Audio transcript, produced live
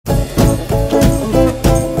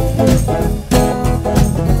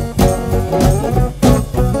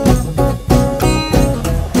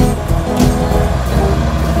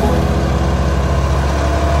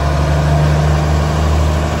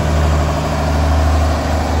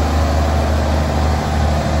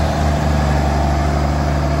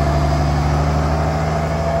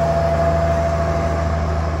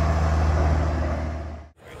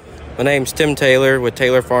My name's Tim Taylor with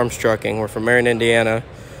Taylor Farms Trucking. We're from Marion, Indiana.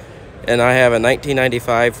 And I have a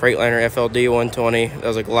 1995 Freightliner FLD 120. That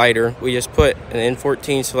was a glider. We just put an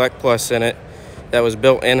N14 Select Plus in it that was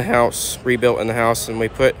built in-house, rebuilt in the house, and we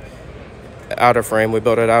put out of frame. We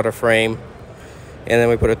built it out of frame. And then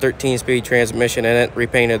we put a 13-speed transmission in it,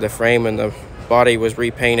 repainted the frame, and the body was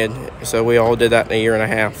repainted. So we all did that in a year and a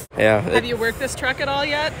half. Yeah. Have you worked this truck at all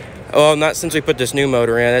yet? Oh, not since we put this new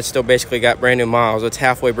motor in. It's still basically got brand new miles. It's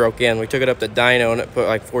halfway broke in. We took it up to dyno and it put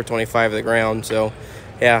like 425 to the ground. So,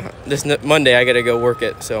 yeah, this Monday I got to go work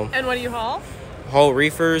it. So. And what do you haul? Haul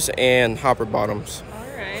reefers and hopper bottoms. All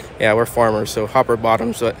right. Yeah, we're farmers, so hopper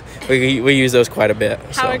bottoms. But we use those quite a bit.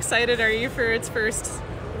 How excited are you for its first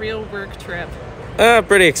real work trip?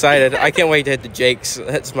 Pretty excited. I can't wait to hit the Jakes.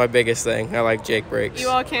 That's my biggest thing. I like Jake brakes. You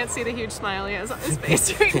all can't see the huge smile he has on his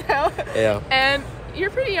face right now. Yeah. And you're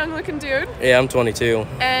a pretty young looking dude. Yeah, I'm 22.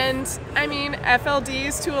 And I mean,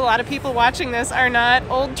 FLDs to a lot of people watching this are not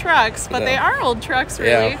old trucks, but they are old trucks,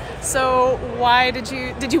 really. Yeah. So why did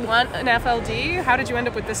you want an FLD? How did you end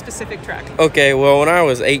up with this specific truck? Okay, well, when I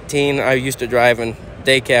was 18, I used to drive in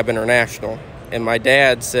Day Cab International. And my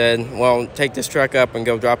dad said, well, take this truck up and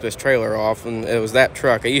go drop this trailer off. And it was that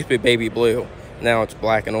truck. It used to be baby blue. Now it's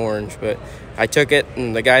black and orange. But I took it,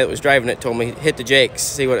 and the guy that was driving it told me, hit the Jakes,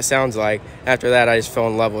 see what it sounds like. After that, I just fell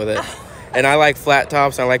in love with it. And I like flat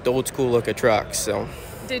tops. I like the old school look of trucks. So.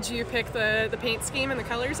 Did you pick the paint scheme and the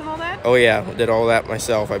colors and all that? Oh, yeah. I did all that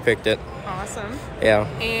myself. I picked it. Awesome. Yeah.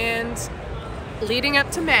 And leading up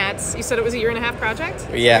to Matt's, you said it was a year-and-a-half project?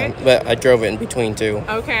 Yeah, right? But I drove it in between two.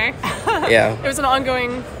 Okay. Yeah. It was an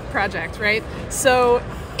ongoing project, right? So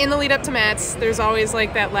in the lead up to Matt's, there's always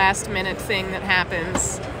like that last-minute thing that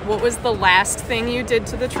happens. What was the last thing you did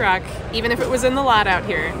to the truck, even if it was in the lot out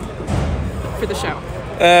here, for the show?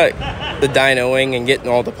 The dynoing and getting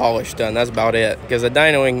all the polish done. That's about it. Because the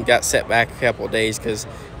dynoing got set back a couple of days because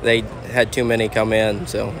they had too many come in.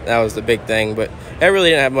 So that was the big thing. But I really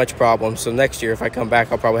didn't have much problems. So next year, if I come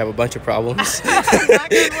back, I'll probably have a bunch of problems. Knock on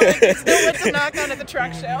wood. There's no wood to knock on at the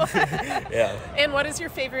truck show. Yeah. And what is your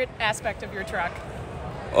favorite aspect of your truck?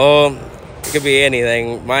 It could be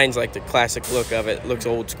anything. Mine's like the classic look of it. Looks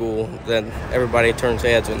old school. Then everybody turns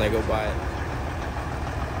heads when they go by it.